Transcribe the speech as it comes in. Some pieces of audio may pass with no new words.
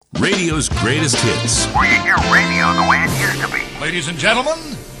radio's greatest hits. Where you hear radio the way it used to be. Ladies and gentlemen,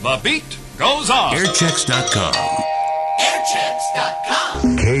 the beat goes on. Airchecks.com.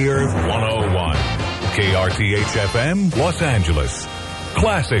 Airchecks.com. KRTH 101. KRTH FM, Los Angeles.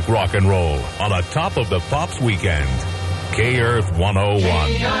 Classic rock and roll on a Top of the Pops weekend. KRTH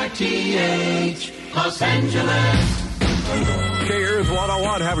 101. KRTH, Los Angeles. KRTH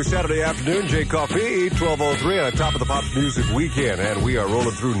 101. Happy Saturday afternoon. Jay Coffey, 1203 on a Top of the Pops music weekend. And we are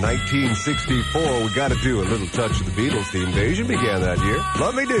rolling through 1964. We got to do a little touch of the Beatles. The invasion began that year.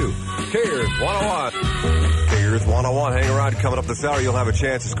 Let me do. KRTH 101. KRTH 101. Hang around. Coming up this hour, you'll have a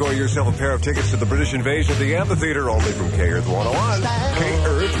chance to score yourself a pair of tickets to the British invasion at the amphitheater. Only from KRTH 101.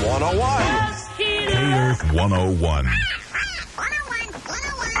 KRTH 101. KRTH 101.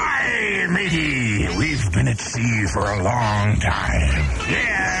 Hey, matey, we've been at sea for a long time.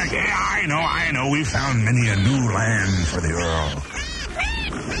 Yeah, I know. We found many a new land for the Earl.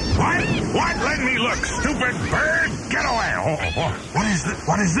 What? Let me look, stupid bird! Get away! Oh.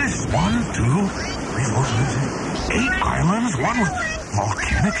 What is this? 1, 2, 3, 4, 5, 6, 8 islands? One with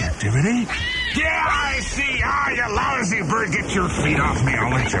volcanic activity? Yeah, I see. You lousy bird. Get your feet off me.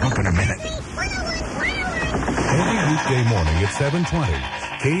 I'll let you up in a minute. Every weekday morning at 7:20,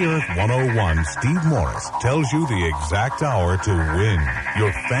 KRTH 101 Steve Morris tells you the exact hour to win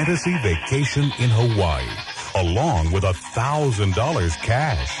your fantasy vacation in Hawaii, along with $1,000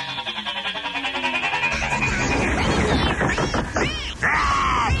 cash.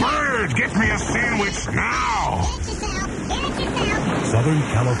 Bird, get me a sandwich now. Southern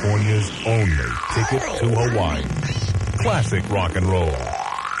California's only ticket to Hawaii. Classic rock and roll.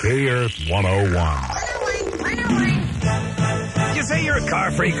 KRTH 101. You say you're a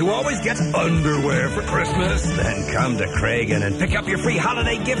car freak who always gets underwear for Christmas? Then come to Kragen and pick up your free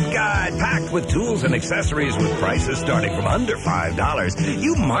holiday gift guide packed with tools and accessories with prices starting from under $5.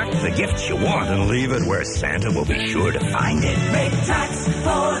 You mark the gifts you want and leave it where Santa will be sure to find it. Make tracks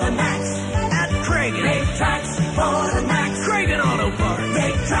for the max At Kragen. Make tracks for the max Kragen Auto Parts.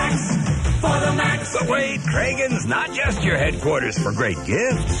 Make tracks for the max. But wait, Kragen's not just your headquarters for great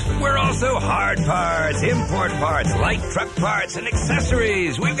gifts. We're also hard parts, import parts, light truck parts, and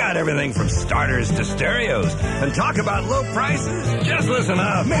accessories. We've got everything from starters to stereos. And talk about low prices? Just listen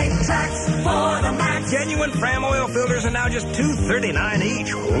up. Make tracks for the max. Genuine Fram oil filters are now just $2.39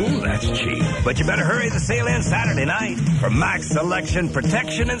 each. Ooh, that's cheap. But you better hurry. The sale ends Saturday night. For max selection,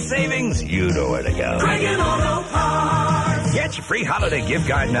 protection, and savings, you know where to go. Kragen Auto Parts. Get your free holiday gift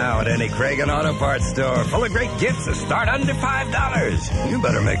guide now at any Kragen Auto Parts store. Full of great gifts that start under $5. You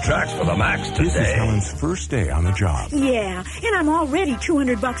better make tracks for the max today. This is Helen's first day on the job. Yeah, and I'm already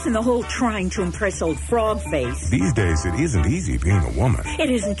 $200 in the hole trying to impress old Frog Face. These days, it isn't easy being a woman. It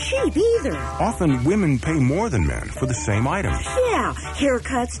isn't cheap either. Often, women pay more than men for the same items. Yeah,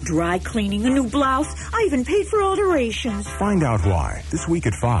 haircuts, dry cleaning, a new blouse. I even paid for alterations. Find out why this week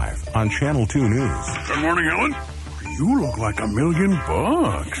at 5 on Channel 2 News. Good morning, Ellen. You look like $1 million.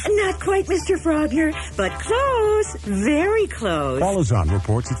 Not quite, Mr. Frogner, but close. Very close. Follows-on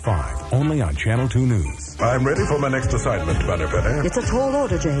reports at 5, only on Channel 2 News. I'm ready for my next assignment, Bunny Penny. It's a tall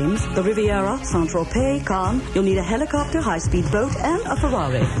order, James. The Riviera, Saint-Tropez, Cannes. You'll need a helicopter, high-speed boat, and a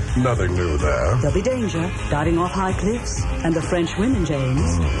Ferrari. Nothing new there. There'll be danger, diving off high cliffs. And the French women,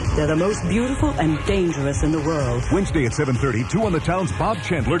 James. They're the most beautiful and dangerous in the world. Wednesday at 7:30, 2 on the Town's Bob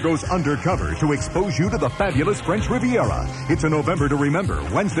Chandler goes undercover to expose you to the fabulous French Riviera. It's a November to remember.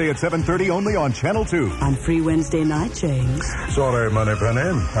 Wednesday at 7:30 only on Channel 2. On free Wednesday night, James. Sorry, Money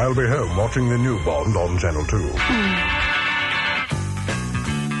Penny. I'll be home watching the new Bond on Channel 2.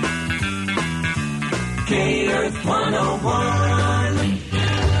 KRTH 101.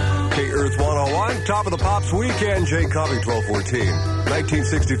 KRTH 101, Top of the Pops weekend. Jay Coffey, 1214.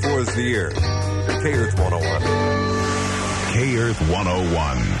 1964 is the year. KRTH 101. KRTH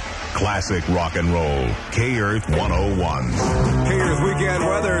 101. Classic rock and roll. KRTH 101. KRTH weekend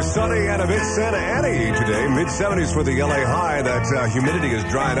weather, sunny and a bit Santa Ana today. Mid-70s for the LA high. That humidity is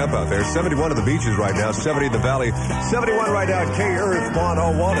drying up out there. 71 at the beaches right now, 70 in the valley, 71 right now at KRTH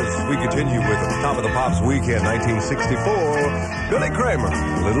 101 as we continue with the Top of the Pops weekend 1964. Billy Kramer,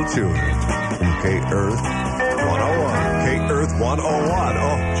 Little Tune from KRTH 101. KRTH 101.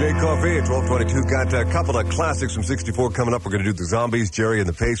 Oh, Jay Coffey at 1222. Got a couple of classics from 64 coming up. We're going to do the Zombies, Jerry and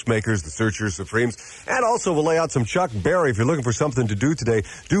the Pacemakers, the Searchers, Supremes, and also we'll lay out some Chuck Berry. If you're looking for something to do today,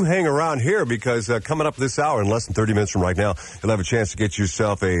 do hang around here because coming up this hour in less than 30 minutes from right now, you'll have a chance to get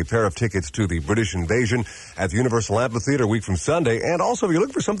yourself a pair of tickets to the British Invasion at the Universal Amphitheater a week from Sunday. And also, if you're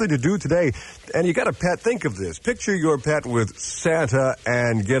looking for something to do today and you got a pet, think of this. Picture your pet with Santa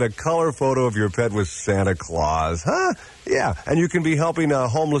and get a color photo of your pet with Santa Claus. Huh? Yeah, and you can be helping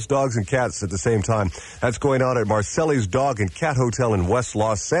homeless dogs and cats at the same time. That's going on at Marcelli's Dog and Cat Hotel in West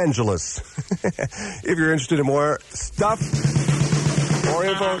Los Angeles. If you're interested in more stuff, more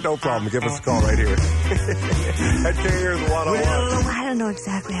info, no problem. Give us a call right here. At KRTH 101. Well, I don't know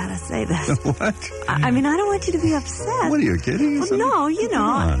exactly how to say this. What? I mean, I don't want you to be upset. What are you kidding? Well, no, you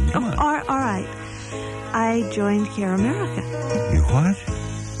know. Come on. All right. I joined Care America. You what?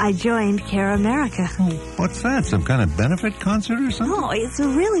 I joined Care America. What's that? Some kind of benefit concert or something? No, it's a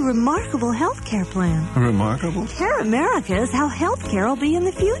really remarkable health care plan. Remarkable? Care America is how health care will be in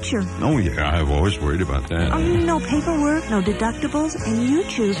the future. Oh, yeah, I've always worried about that. No paperwork, no deductibles, and you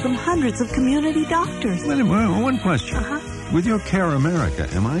choose from hundreds of community doctors. Wait a minute, one question. Uh-huh. With your Care America,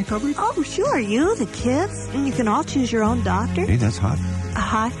 am I covered? Oh, sure, you, the kids, and you can all choose your own doctor. Hey, that's hot.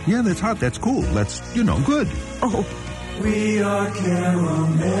 Hot? Yeah, that's hot. That's cool. That's, good. Oh. We are Care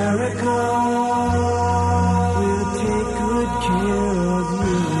America. We'll take good care of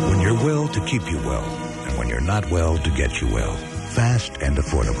you. When you're well, to keep you well. And when you're not well, to get you well. Fast and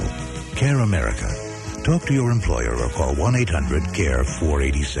affordable. Care America. Talk to your employer or call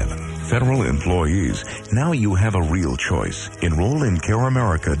 1-800-CARE-487. Federal employees, now you have a real choice. Enroll in Care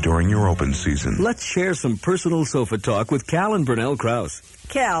America during your open season. Let's share some personal sofa talk with Cal and Burnell Krause.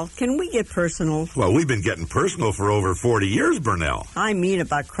 Cal, can we get personal? Well, we've been getting personal for over 40 years, Burnell. I mean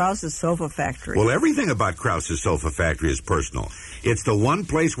about Krause's Sofa Factory. Well, everything about Krause's Sofa Factory is personal. It's the one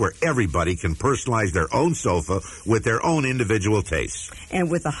place where everybody can personalize their own sofa with their own individual tastes. And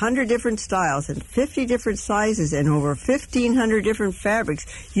with 100 different styles and 50 different sizes and over 1,500 different fabrics,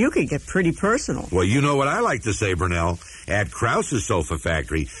 you can get pretty personal. Well, you know what I like to say, Burnell. At Krause's Sofa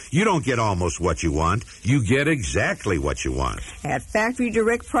Factory, you don't get almost what you want. You get exactly what you want. At factory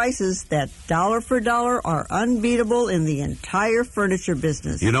direct prices that dollar for dollar are unbeatable in the entire furniture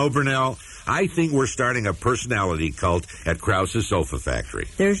business. You know, Burnell, I think we're starting a personality cult at Krause's Sofa Factory.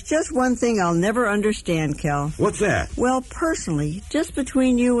 There's just one thing I'll never understand, Cal. What's that? Well, personally, just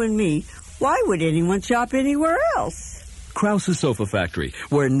between you and me, why would anyone shop anywhere else? Krause's Sofa Factory,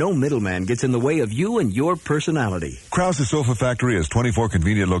 where no middleman gets in the way of you and your personality. Krause's Sofa Factory has 24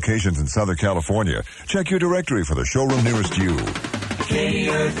 convenient locations in Southern California. Check your directory for the showroom nearest you.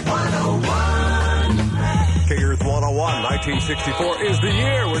 KRTH 101. KRTH 101, 1964 is the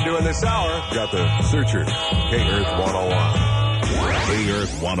year we're doing this hour. Got the searcher. KRTH 101.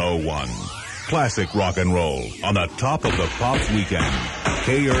 KRTH 101. Classic rock and roll on the top of the Pops weekend.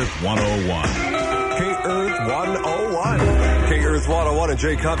 KRTH 101. KRTH 101. KRTH 101 and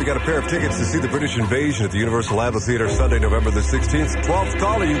Jay Coffey got a pair of tickets to see the British Invasion at the Universal Amphitheater Sunday, November the 16th. 12th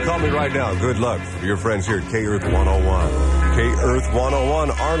caller, you call me right now. Good luck from your friends here at KRTH 101. KRTH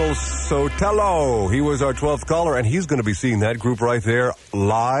 101, Arnold Sotelo. He was our 12th caller, and he's going to be seeing that group right there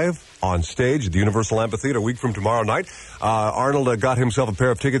live on stage at the Universal Amphitheater a week from tomorrow night. Arnold got himself a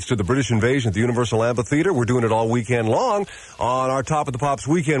pair of tickets to the British Invasion at the Universal Amphitheater. We're doing it all weekend long on our Top of the Pops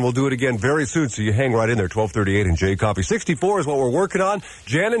weekend. We'll do it again very soon, so you hang right in there. 1238 and J Coffey. 64 is what we're working on.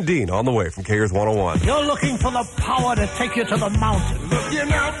 Jan and Dean on the way from KRTH 101. You're looking for the power to take you to the mountain.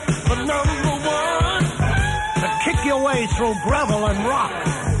 Looking out for number one. To kick your way through gravel and rock.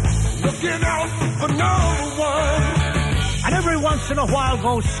 Looking out for number one. And every once in a while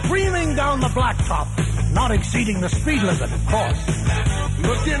go screaming down the blacktop, not exceeding the speed limit, of course.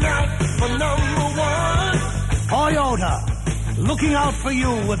 Looking out for number one. Toyota, looking out for you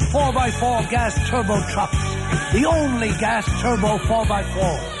with 4x4 gas turbo trucks. The only gas turbo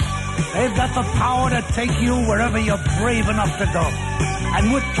 4x4. They've got the power to take you wherever you're brave enough to go.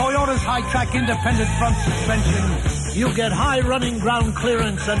 And with Toyota's high-track independent front suspension, you get high running ground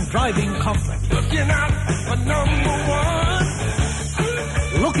clearance and driving comfort. Looking out for number one.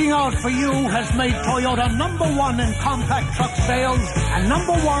 Looking out for you has made Toyota number one in compact truck sales and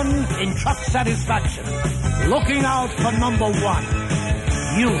number one in truck satisfaction. Looking out for number one.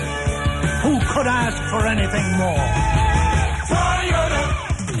 You. Who could ask for anything more? Toyota.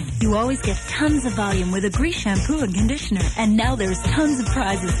 You always get tons of volume with Agree shampoo and conditioner. And now there's tons of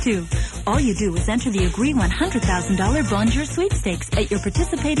prizes, too. All you do is enter the Agree $100,000 Bonjour sweepstakes at your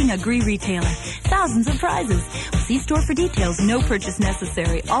participating Agree retailer. Thousands of prizes. See store for details. No purchase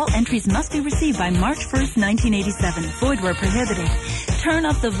necessary. All entries must be received by March 1st, 1987. Void where prohibited. Turn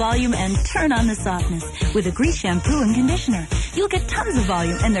up the volume and turn on the softness with Agree shampoo and conditioner. You'll get tons of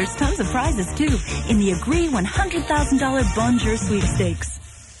volume, and there's tons of prizes, too, in the Agree $100,000 Bonjour sweepstakes.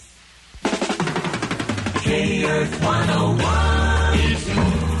 KRTH 101.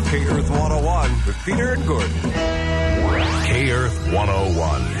 KRTH 101 with Peter and Gordon. KRTH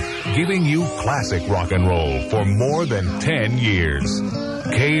 101, giving you classic rock and roll for more than 10 years.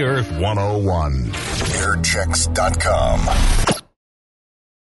 KRTH 101. TireChecks.com.